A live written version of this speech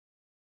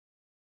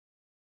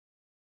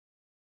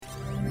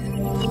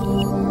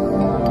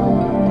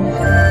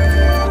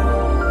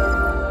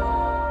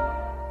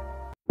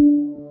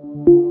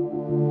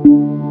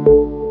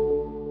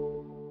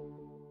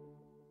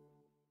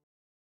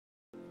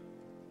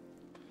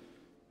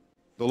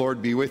The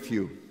Lord be with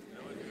you.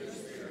 And with your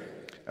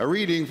spirit. A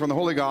reading from the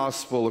Holy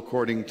Gospel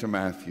according to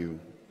Matthew.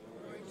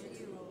 Glory to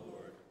you, O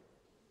Lord.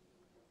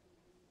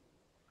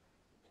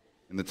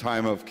 In the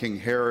time of King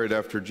Herod,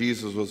 after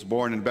Jesus was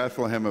born in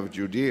Bethlehem of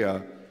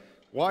Judea,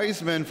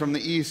 wise men from the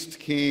east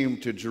came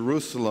to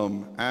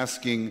Jerusalem,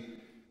 asking,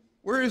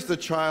 "Where is the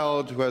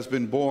child who has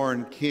been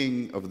born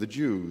King of the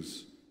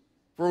Jews?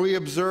 For we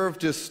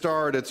observed his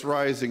star at its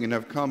rising and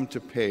have come to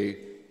pay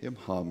him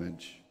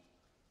homage."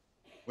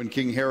 When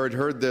King Herod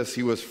heard this,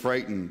 he was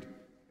frightened,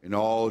 and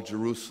all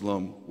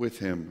Jerusalem with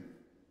him.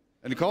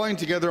 And calling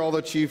together all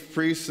the chief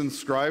priests and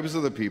scribes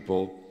of the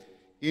people,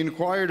 he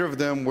inquired of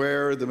them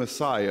where the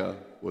Messiah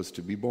was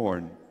to be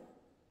born.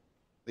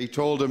 They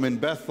told him, "In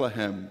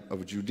Bethlehem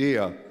of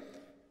Judea,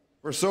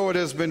 for so it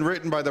has been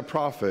written by the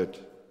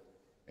prophet,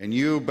 'And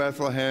you,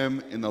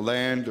 Bethlehem, in the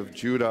land of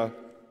Judah,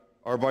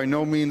 are by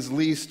no means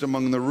least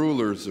among the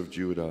rulers of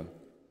Judah.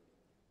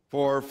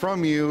 For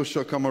from you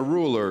shall come a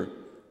ruler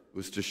who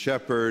is to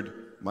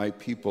shepherd my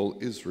people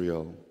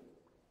Israel.'"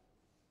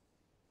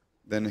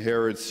 Then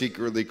Herod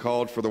secretly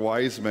called for the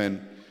wise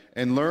men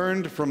and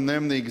learned from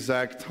them the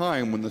exact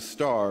time when the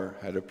star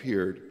had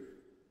appeared.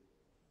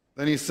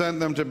 Then he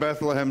sent them to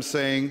Bethlehem,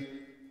 saying,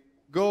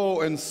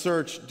 "Go and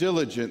search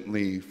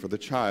diligently for the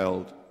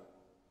child.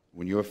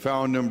 When you have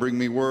found him, bring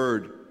me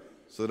word,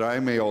 so that I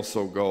may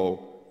also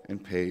go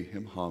and pay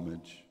him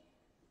homage."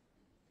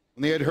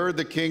 When they had heard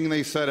the king,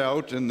 they set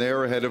out, and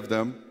there ahead of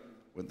them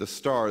went the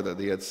star that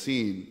they had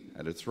seen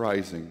at its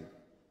rising,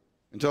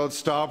 until it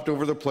stopped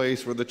over the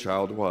place where the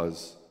child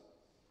was.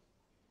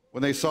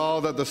 When they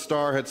saw that the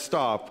star had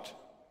stopped,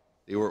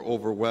 they were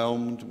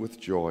overwhelmed with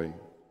joy.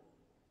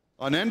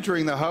 On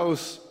entering the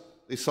house,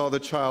 they saw the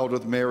child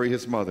with Mary,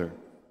 his mother,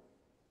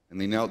 and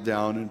they knelt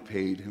down and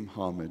paid him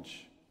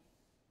homage.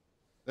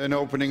 Then,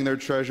 opening their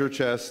treasure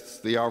chests,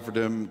 they offered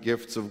him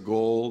gifts of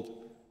gold,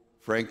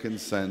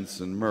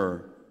 frankincense, and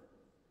myrrh.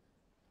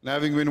 And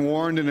having been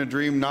warned in a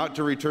dream not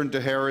to return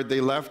to Herod,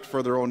 they left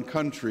for their own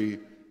country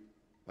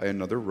by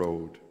another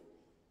road.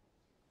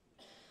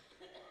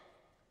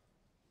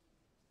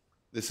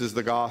 This is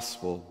the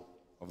gospel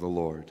of the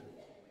Lord.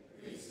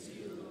 Praise to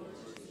you, Lord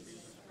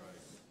Jesus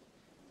Christ.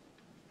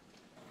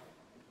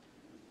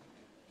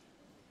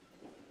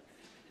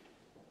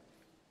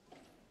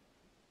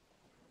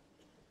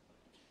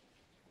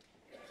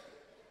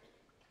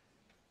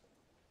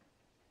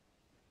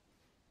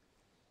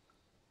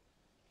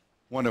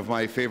 One of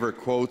my favorite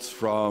quotes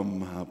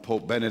from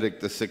Pope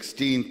Benedict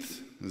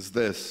XVI is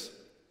this: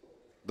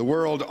 "The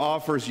world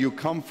offers you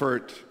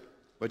comfort,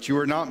 but you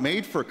are not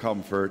made for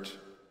comfort,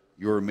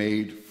 you are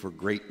made for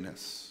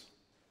greatness."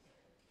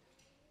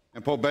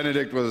 And Pope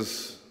Benedict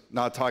was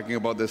not talking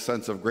about this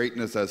sense of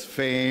greatness as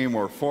fame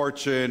or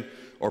fortune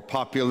or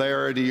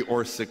popularity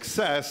or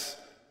success,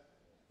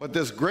 but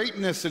this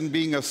greatness in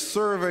being a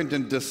servant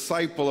and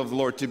disciple of the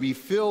Lord, to be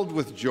filled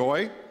with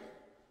joy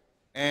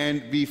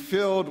and be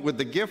filled with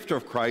the gift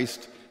of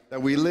Christ,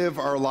 that we live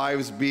our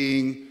lives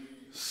being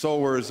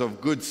sowers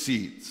of good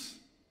seeds,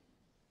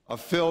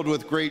 filled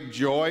with great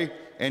joy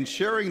and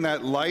sharing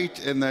that light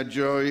and that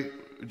joy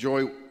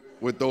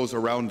with those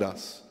around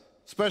us,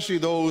 especially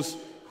those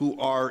who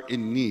are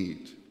in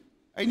need.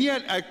 And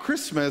yet at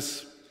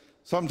Christmas,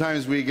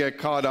 sometimes we get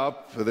caught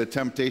up, the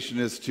temptation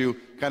is to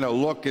kind of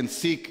look and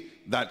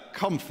seek that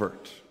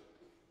comfort.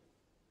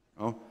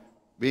 You know,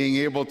 being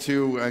able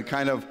to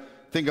kind of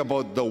think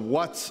about the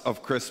what's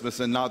of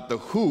Christmas and not the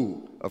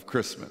who of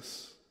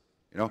Christmas.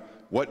 You know,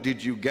 what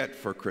did you get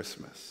for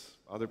Christmas?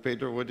 Father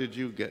Pedro, what did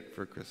you get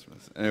for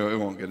Christmas? Anyway, we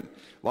won't get it.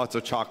 Lots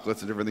of chocolates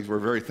and different things. We're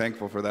very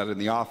thankful for that in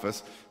the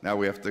office. Now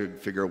we have to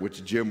figure out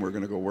which gym we're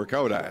going to go work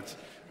out at.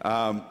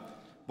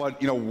 But,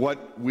 you know,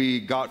 what we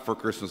got for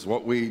Christmas,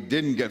 what we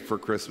didn't get for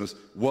Christmas,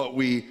 what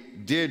we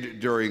did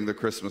during the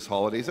Christmas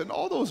holidays, and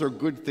all those are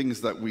good things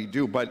that we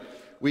do, but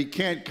we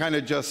can't kind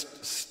of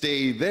just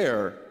stay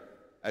there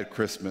at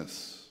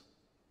Christmas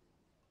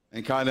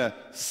and kind of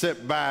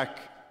sit back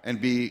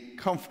and be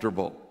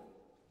comfortable.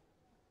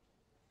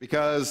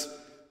 Because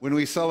when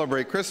we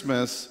celebrate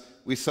Christmas,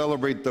 we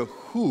celebrate the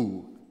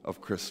who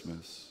of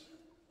Christmas.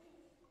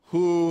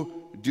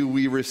 Who do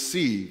we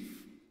receive?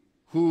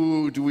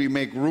 Who do we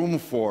make room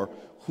for?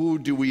 Who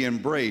do we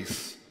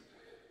embrace?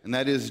 And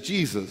that is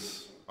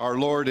Jesus, our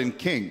Lord and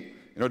King.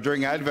 You know,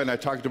 during Advent, I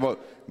talked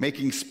about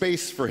making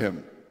space for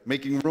him,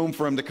 making room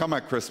for him to come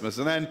at Christmas.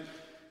 And then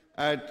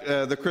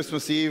at the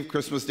Christmas Eve,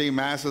 Christmas Day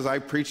Masses, I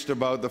preached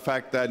about the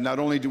fact that not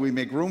only do we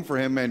make room for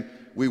him and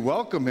we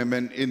welcome him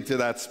into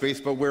that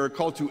space, but we're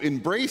called to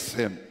embrace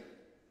him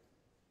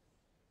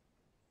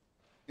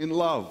in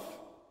love,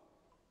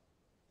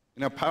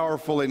 in a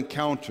powerful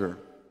encounter,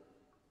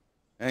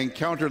 an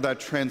encounter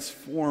that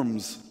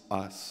transforms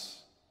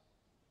us.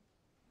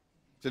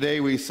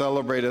 Today we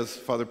celebrate, as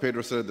Father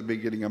Pedro said at the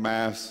beginning of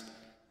Mass,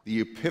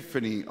 the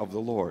Epiphany of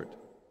the Lord.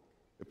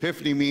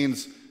 Epiphany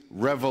means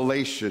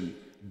revelation,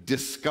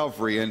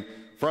 discovery, and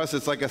for us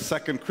it's like a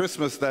second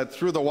Christmas, that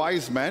through the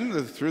wise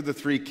men, through the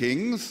three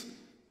kings,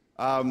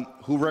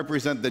 who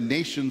represent the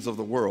nations of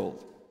the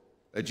world,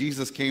 that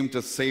Jesus came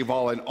to save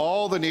all, and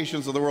all the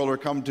nations of the world are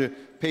come to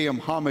pay him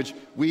homage,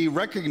 we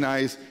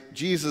recognize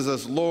Jesus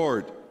as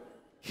Lord,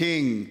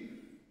 King,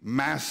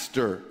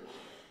 Master.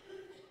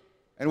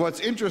 And what's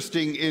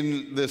interesting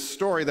in this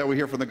story that we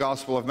hear from the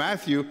Gospel of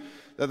Matthew,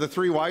 that the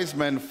three wise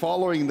men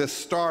following this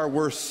star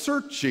were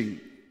searching,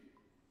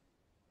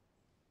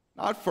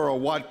 not for a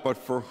what, but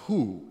for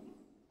who,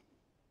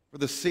 for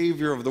the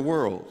Savior of the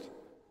world.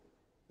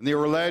 And they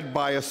were led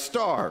by a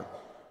star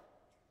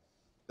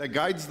that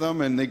guides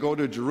them, and they go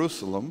to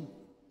Jerusalem,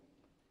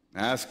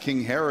 ask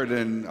King Herod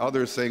and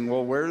others, saying,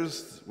 well,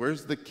 where's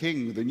the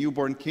king? The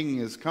newborn king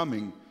is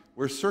coming.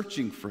 We're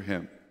searching for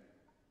him.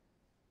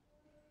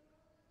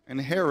 And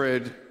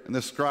Herod and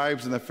the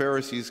scribes and the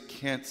Pharisees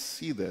can't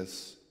see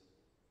this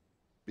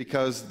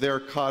because they're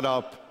caught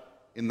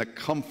up in the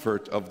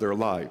comfort of their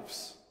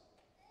lives,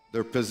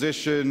 their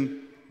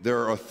position,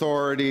 their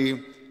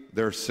authority,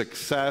 their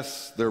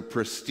success, their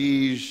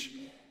prestige.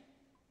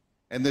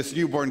 And this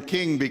newborn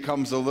king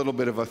becomes a little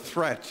bit of a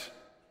threat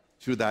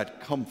to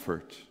that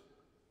comfort.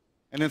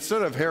 And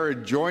instead of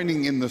Herod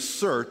joining in the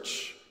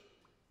search,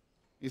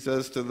 he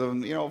says to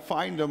them,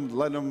 find him,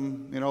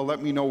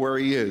 let me know where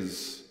he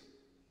is,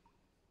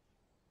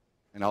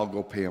 and I'll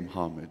go pay him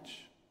homage.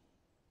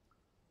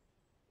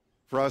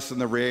 For us in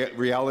the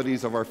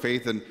realities of our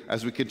faith, and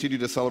as we continue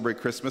to celebrate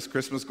Christmas,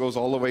 Christmas goes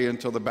all the way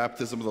until the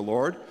baptism of the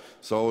Lord.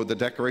 So the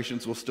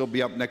decorations will still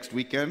be up next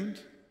weekend,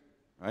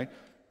 right?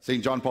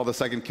 St. John Paul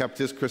II kept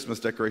his Christmas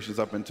decorations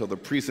up until the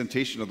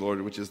presentation of the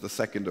Lord, which is the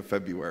 2nd of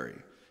February.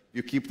 If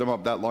you keep them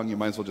up that long, you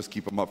might as well just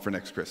keep them up for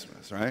next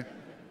Christmas, right?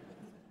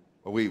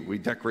 But we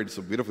decorated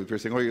so beautifully. People are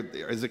saying,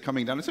 is it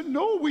coming down? I said,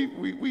 no,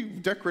 we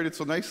decorated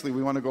so nicely.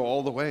 We want to go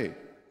all the way.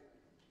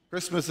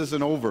 Christmas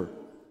isn't over.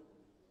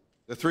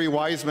 The three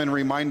wise men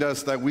remind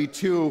us that we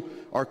too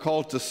are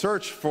called to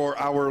search for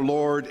our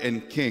Lord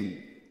and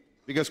King.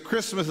 Because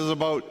Christmas is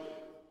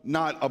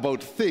not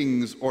about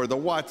things or the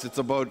whats, it's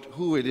about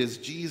who it is,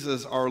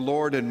 Jesus, our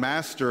Lord and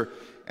Master.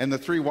 And the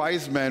three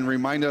wise men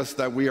remind us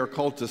that we are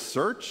called to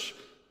search,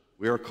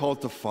 we are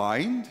called to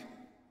find,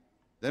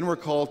 then we're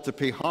called to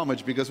pay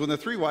homage. Because when the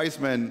three wise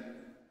men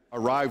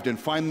arrived and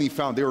finally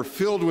found, they were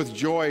filled with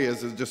joy,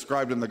 as is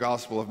described in the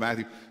Gospel of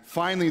Matthew.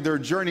 Finally, their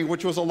journey,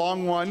 which was a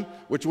long one,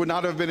 which would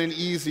not have been an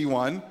easy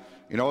one,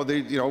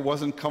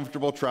 wasn't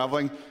comfortable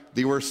traveling.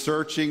 They were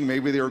searching.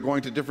 Maybe they were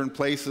going to different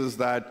places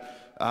that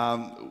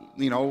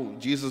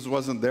Jesus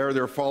wasn't there.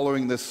 They're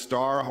following this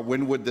star.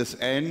 When would this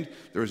end?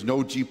 There was no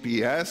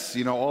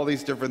GPS, all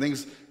these different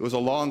things. It was a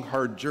long,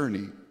 hard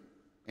journey.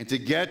 And to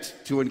get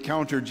to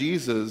encounter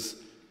Jesus,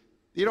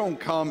 you don't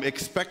come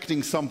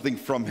expecting something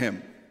from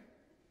him.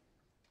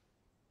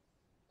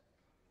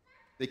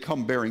 They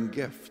come bearing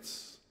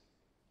gifts,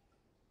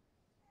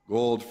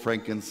 gold,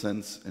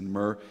 frankincense, and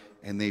myrrh,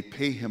 and they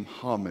pay him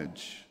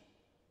homage.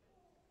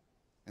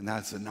 And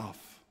that's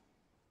enough.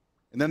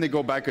 And then they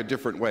go back a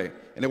different way.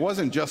 And it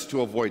wasn't just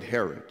to avoid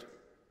Herod.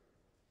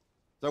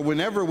 So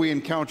whenever we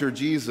encounter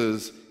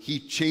Jesus, he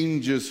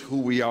changes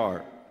who we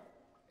are.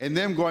 And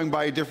them going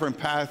by a different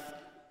path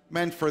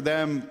meant for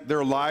them,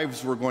 their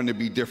lives were going to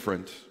be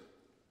different.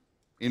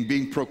 In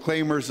being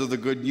proclaimers of the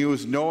good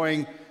news,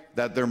 knowing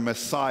that their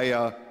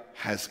Messiah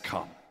has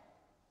come.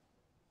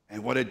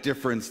 And what a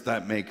difference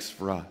that makes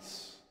for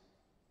us.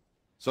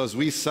 So as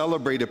we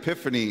celebrate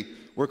Epiphany,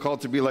 we're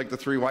called to be like the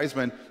three wise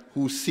men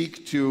who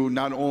seek to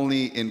not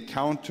only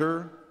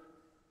encounter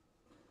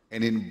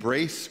and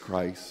embrace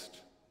Christ,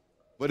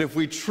 but if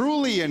we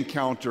truly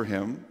encounter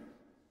him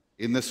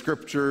in the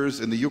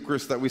scriptures, in the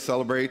Eucharist that we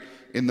celebrate,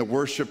 in the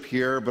worship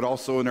here, but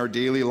also in our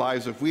daily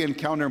lives, if we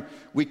encounter him,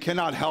 we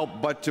cannot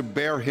help but to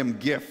bear him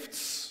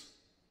gifts.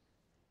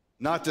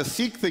 Not to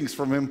seek things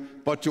from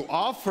him, but to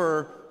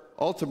offer,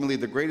 ultimately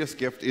the greatest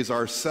gift is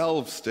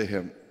ourselves to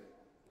him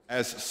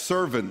as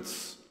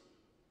servants,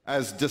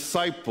 as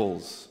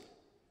disciples,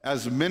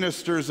 as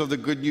ministers of the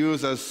good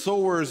news, as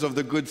sowers of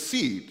the good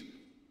seed.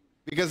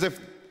 Because if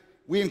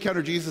we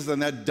encounter Jesus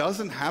and that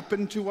doesn't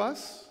happen to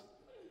us,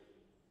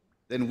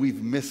 then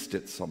we've missed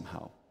it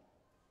somehow.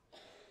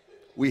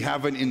 We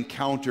haven't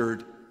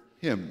encountered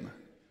him.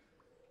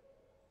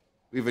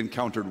 We've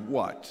encountered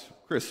what?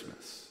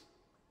 Christmas.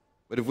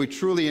 But if we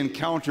truly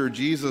encounter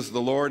Jesus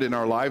the Lord in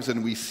our lives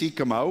and we seek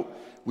him out,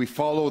 we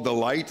follow the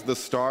light, the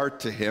star,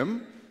 to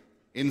him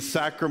in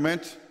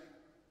sacrament,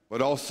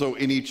 but also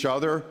in each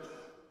other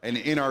and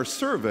in our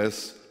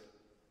service,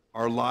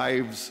 our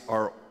lives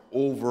are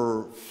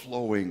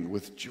overflowing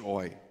with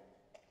joy.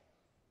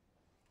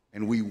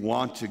 And we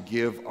want to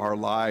give our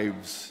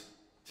lives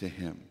to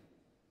him.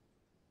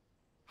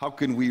 How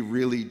can we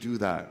really do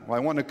that? Well, I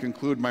want to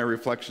conclude my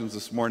reflections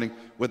this morning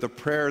with a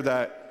prayer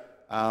that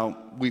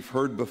we've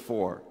heard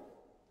before.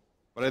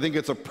 But I think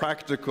it's a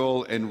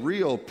practical and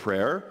real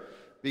prayer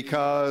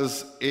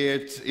because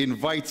it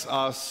invites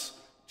us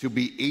to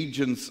be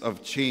agents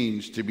of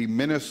change, to be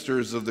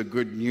ministers of the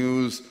good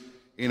news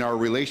in our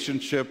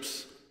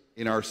relationships,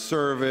 in our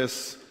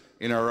service,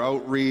 in our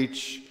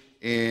outreach,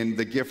 in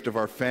the gift of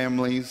our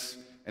families.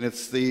 And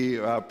it's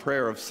the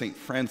prayer of St.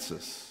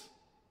 Francis.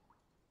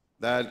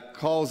 that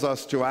calls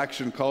us to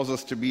action, calls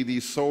us to be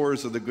these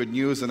sowers of the good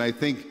news, and I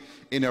think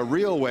in a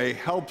real way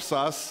helps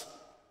us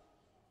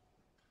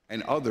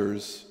and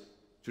others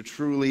to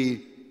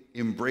truly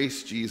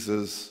embrace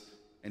Jesus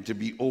and to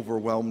be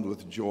overwhelmed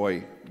with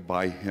joy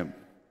by him.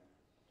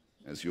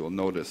 As you'll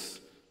notice,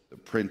 the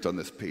print on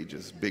this page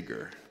is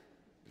bigger,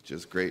 which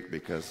is great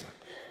because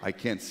I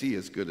can't see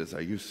as good as I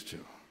used to.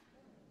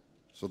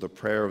 So the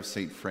prayer of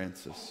St.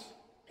 Francis: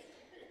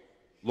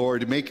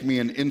 Lord, make me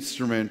an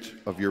instrument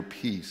of your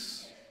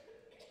peace.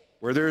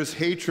 Where there is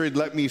hatred,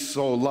 let me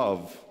sow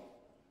love.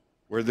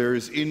 Where there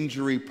is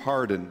injury,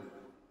 pardon.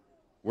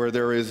 Where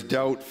there is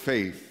doubt,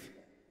 faith.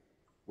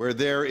 Where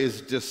there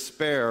is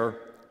despair,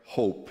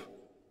 hope.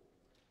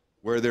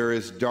 Where there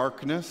is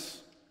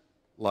darkness,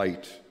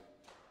 light.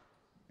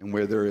 And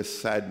where there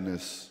is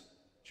sadness,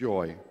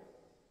 joy.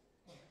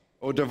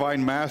 O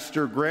divine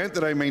Master, grant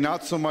that I may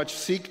not so much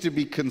seek to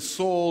be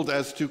consoled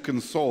as to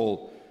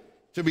console,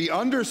 to be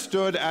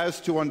understood as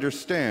to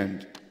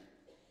understand,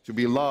 to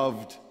be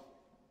loved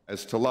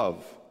as to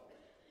love.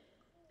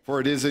 For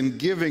it is in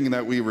giving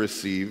that we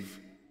receive,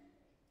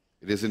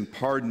 it is in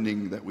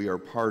pardoning that we are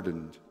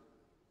pardoned,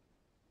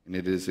 and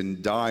it is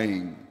in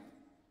dying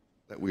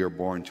that we are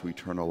born to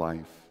eternal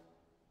life.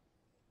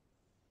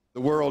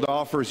 The world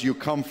offers you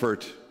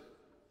comfort,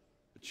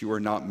 but you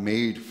are not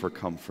made for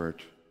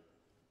comfort.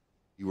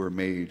 You are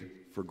made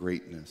for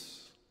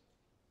greatness.